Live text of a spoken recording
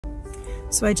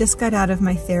So I just got out of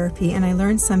my therapy and I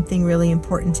learned something really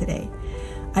important today.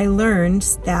 I learned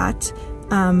that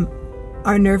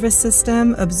our nervous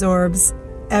system absorbs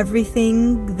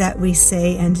everything that we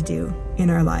say and do in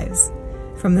our lives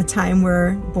from the time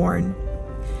we're born.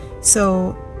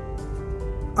 So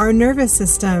our nervous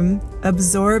system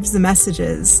absorbs the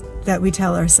messages that we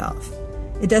tell ourselves.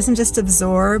 It doesn't just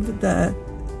absorb the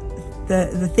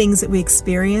things that we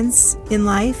experience in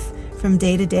life from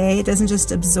day to day. It doesn't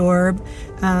just absorb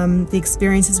the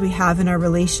experiences we have in our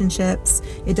relationships.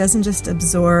 It doesn't just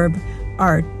absorb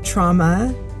our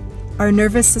trauma. Our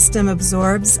nervous system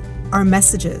absorbs our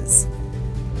messages.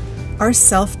 Our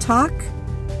self-talk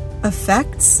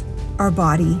affects our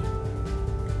body.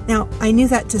 Now, I knew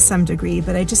that to some degree,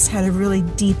 but I just had a really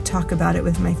deep talk about it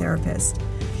with my therapist.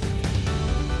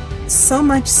 So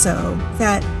much so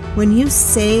that when you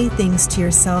say things to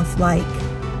yourself like,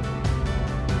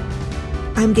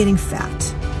 I'm getting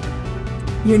fat,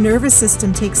 your nervous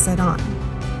system takes that on.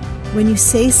 When you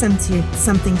say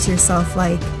something to yourself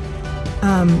like,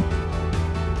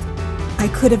 I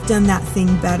could have done that thing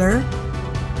better,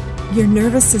 your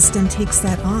nervous system takes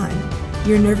that on.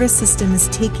 Your nervous system is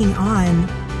taking on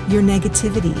your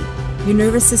negativity. Your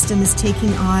nervous system is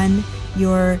taking on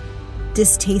your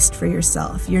distaste for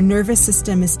yourself. Your nervous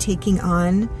system is taking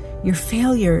on your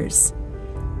failures.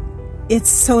 It's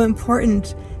so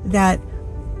important that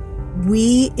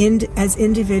we, as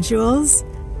individuals,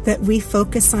 that we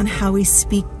focus on how we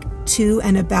speak to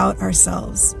and about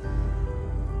ourselves.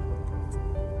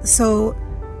 So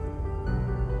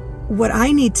what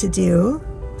I need to do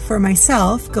for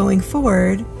myself going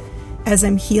forward as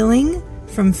I'm healing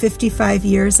from 55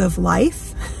 years of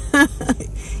life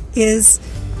is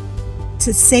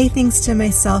to say things to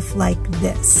myself like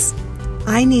this.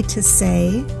 I need to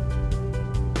say,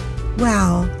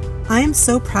 wow, I'm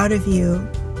so proud of you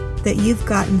that you've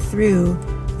gotten through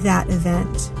that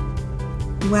event.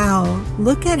 Wow,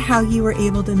 look at how you were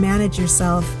able to manage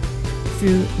yourself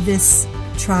through this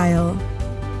trial.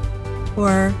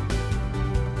 Or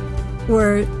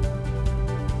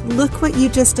look what you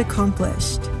just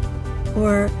accomplished.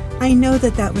 Or I know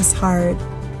that was hard,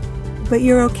 but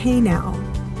you're okay now.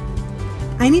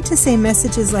 I need to say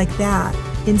messages like that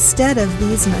instead of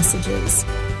these messages.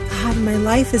 God, my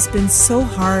life has been so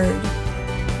hard.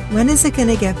 When is it going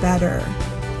to get better?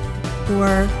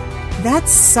 Or that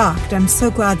sucked. I'm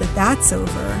so glad that that's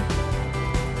over.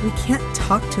 We can't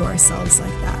talk to ourselves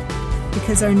like that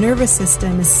because our nervous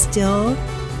system is still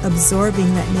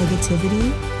absorbing that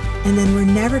negativity, and then we're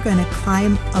never going to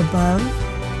climb above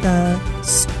the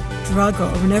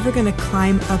struggle. We're never going to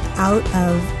climb up out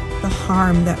of the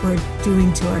harm that we're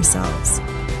doing to ourselves.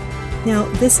 Now,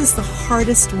 this is the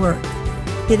hardest work.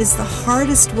 It is the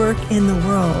hardest work in the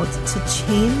world to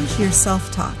change your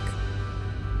self-talk.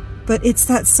 But it's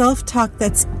that self-talk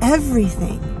that's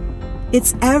everything.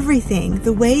 It's everything.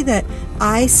 The way that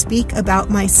I speak about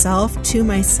myself to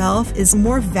myself is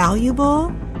more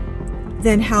valuable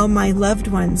than how my loved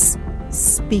ones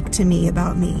speak to me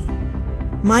about me.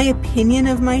 My opinion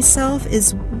of myself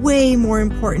is way more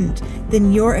important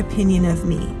than your opinion of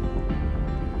me.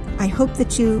 I hope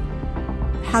that you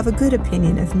have a good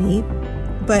opinion of me,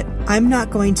 but I'm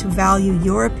not going to value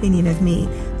your opinion of me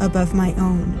above my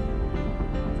own.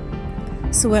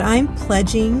 So what I'm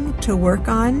pledging to work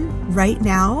on right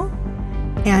now,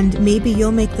 and maybe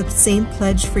you'll make the same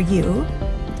pledge for you,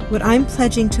 what I'm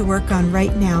pledging to work on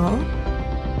right now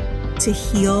to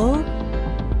heal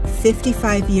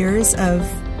 55 years of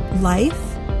life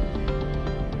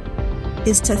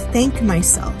is to thank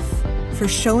myself for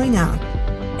showing up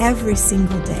every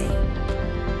single day.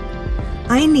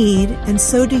 I need, and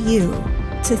so do you,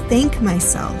 to thank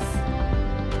myself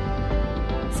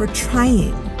for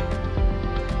trying.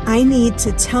 I need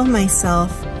to tell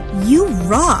myself, you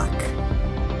rock,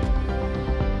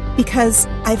 because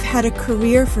I've had a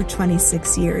career for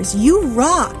 26 years. You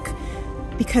rock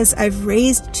because I've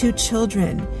raised 2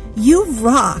 children. You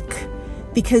rock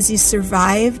because you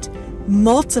survived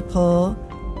multiple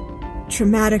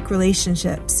traumatic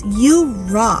relationships. You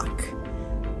rock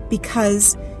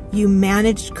because you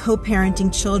managed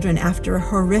co-parenting children after a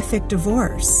horrific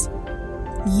divorce.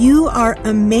 You are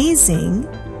amazing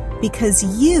because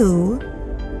you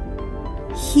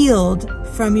healed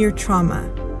from your trauma.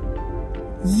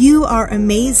 You are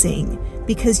amazing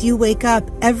because you wake up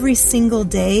every single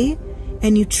day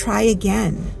and you try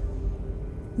again.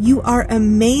 You are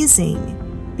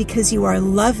amazing because you are a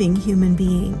loving human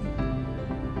being.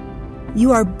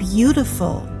 You are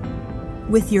beautiful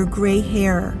with your gray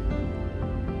hair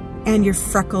and your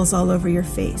freckles all over your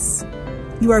face.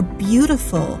 You are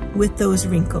beautiful with those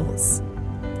wrinkles.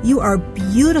 You are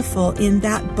beautiful in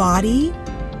that body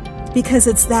because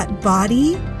it's that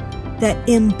body that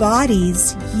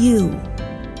embodies you.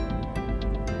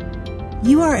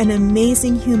 You are an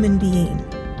amazing human being.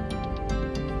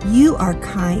 You are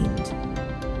kind.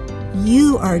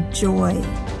 You are joy.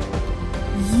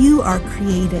 You are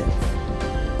creative.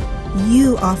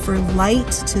 You offer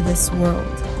light to this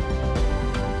world.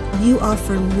 You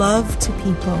offer love to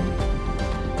people.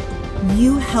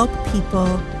 You help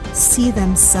people see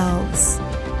themselves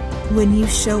when you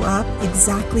show up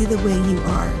exactly the way you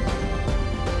are.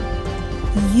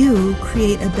 You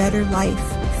create a better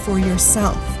life for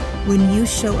yourself when you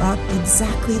show up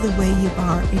exactly the way you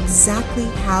are, exactly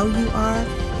how you are,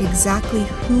 exactly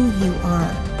who you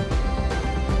are.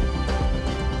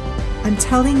 I'm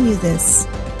telling you this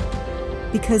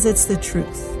because it's the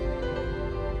truth.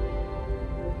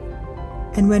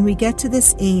 And when we get to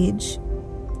this age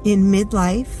in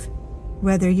midlife,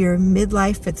 whether you're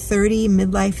midlife at 30,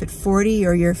 midlife at 40,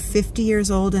 or you're 50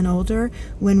 years old and older,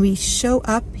 when we show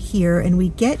up here and we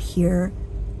get here,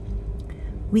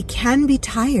 we can be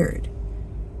tired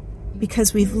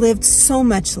because we've lived so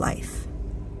much life.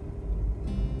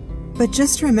 But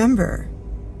just remember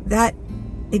that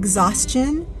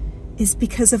exhaustion is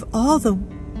because of all the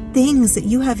things that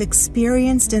you have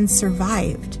experienced and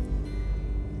survived.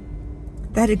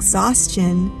 That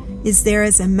exhaustion is there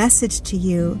as a message to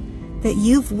you that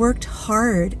you've worked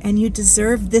hard and you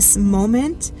deserve this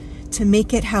moment to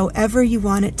make it however you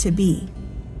want it to be.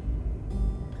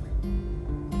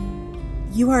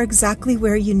 You are exactly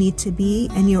where you need to be,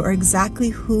 and you are exactly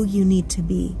who you need to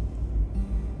be.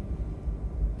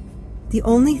 The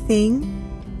only thing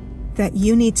that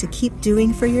you need to keep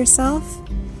doing for yourself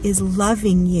is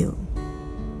loving you.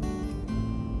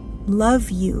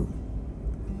 Love you.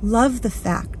 Love the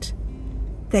fact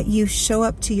that you show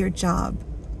up to your job.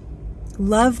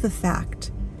 Love the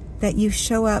fact that you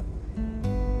show up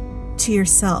to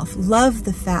yourself. Love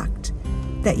the fact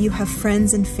that you have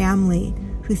friends and family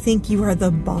who think you are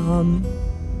the bomb.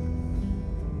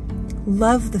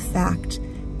 Love the fact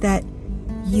that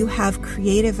you have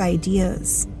creative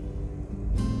ideas.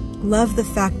 Love the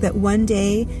fact that one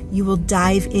day you will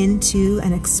dive into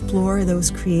and explore those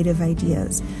creative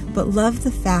ideas. But love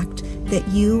the fact that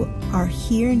you are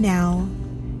here now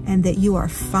and that you are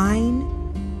fine,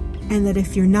 and that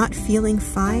if you're not feeling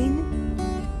fine,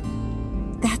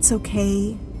 that's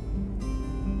okay.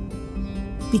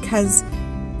 Because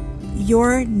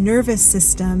your nervous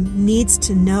system needs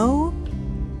to know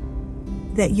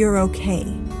that you're okay.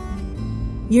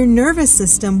 Your nervous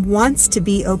system wants to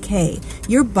be okay.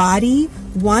 Your body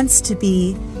wants to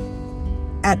be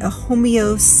at a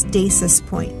homeostasis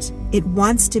point. It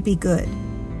wants to be good.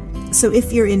 So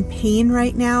if you're in pain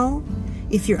right now,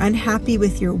 if you're unhappy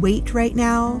with your weight right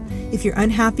now, if you're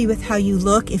unhappy with how you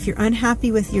look, if you're unhappy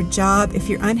with your job, if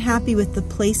you're unhappy with the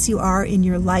place you are in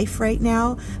your life right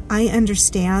now, I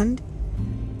understand.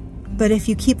 But if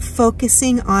you keep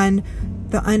focusing on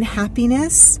the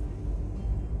unhappiness,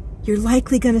 you're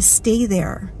likely going to stay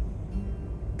there.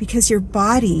 Because your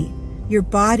body,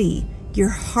 your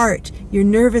heart, your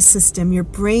nervous system, your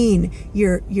brain,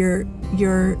 your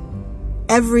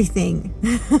everything,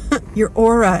 your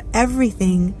aura,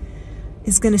 everything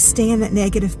is going to stay in that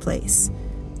negative place.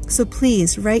 So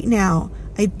please, right now,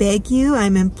 I beg you,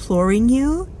 I'm imploring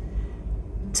you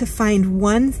to find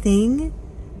one thing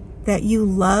that you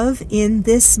love in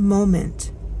this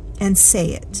moment and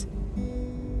say it.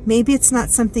 Maybe it's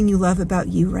not something you love about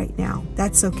you right now.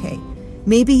 That's okay.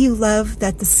 Maybe you love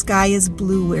that the sky is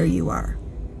blue where you are.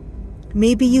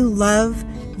 Maybe you love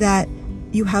that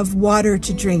you have water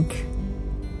to drink.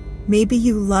 Maybe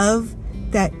you love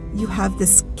that you have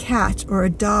this cat or a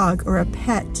dog or a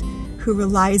pet who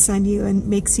relies on you and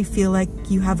makes you feel like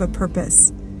you have a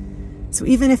purpose. So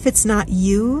even if it's not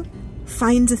you,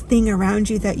 find a thing around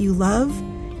you that you love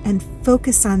and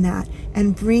focus on that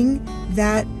and bring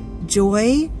that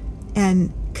joy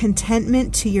and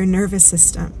contentment to your nervous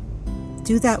system.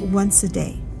 Do that once a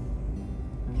day.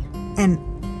 And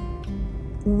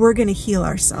we're going to heal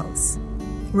ourselves.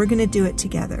 We're going to do it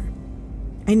together.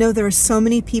 I know there are so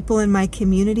many people in my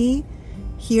community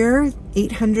here,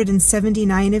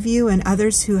 879 of you, and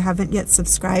others who haven't yet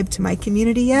subscribed to my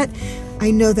community yet.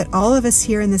 I know that all of us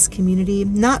here in this community,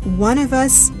 not one of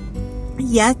us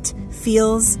yet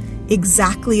feels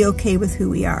exactly okay with who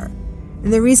we are.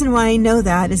 And the reason why I know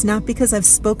that is not because I've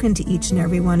spoken to each and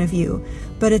every one of you,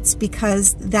 but it's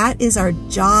because that is our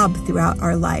job throughout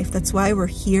our life. That's why we're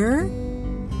here,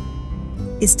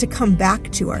 is to come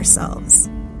back to ourselves.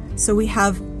 So we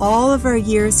have all of our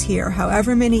years here,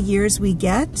 however many years we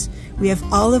get, we have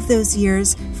all of those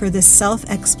years for this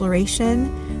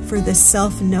self-exploration, for this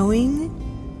self-knowing,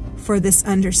 for this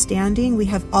understanding. We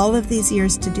have all of these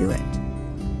years to do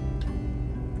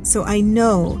it. So I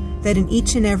know that in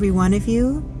each and every one of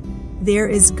you, there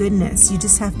is goodness. You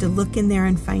just have to look in there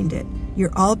and find it.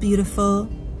 You're all beautiful.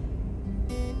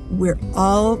 We're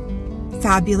all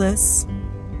fabulous.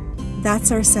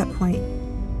 That's our set point.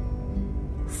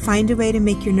 Find a way to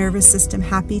make your nervous system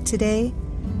happy today.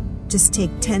 Just take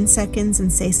 10 seconds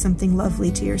and say something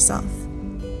lovely to yourself.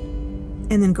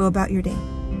 And then go about your day.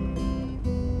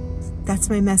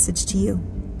 That's my message to you.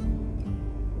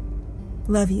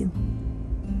 Love you.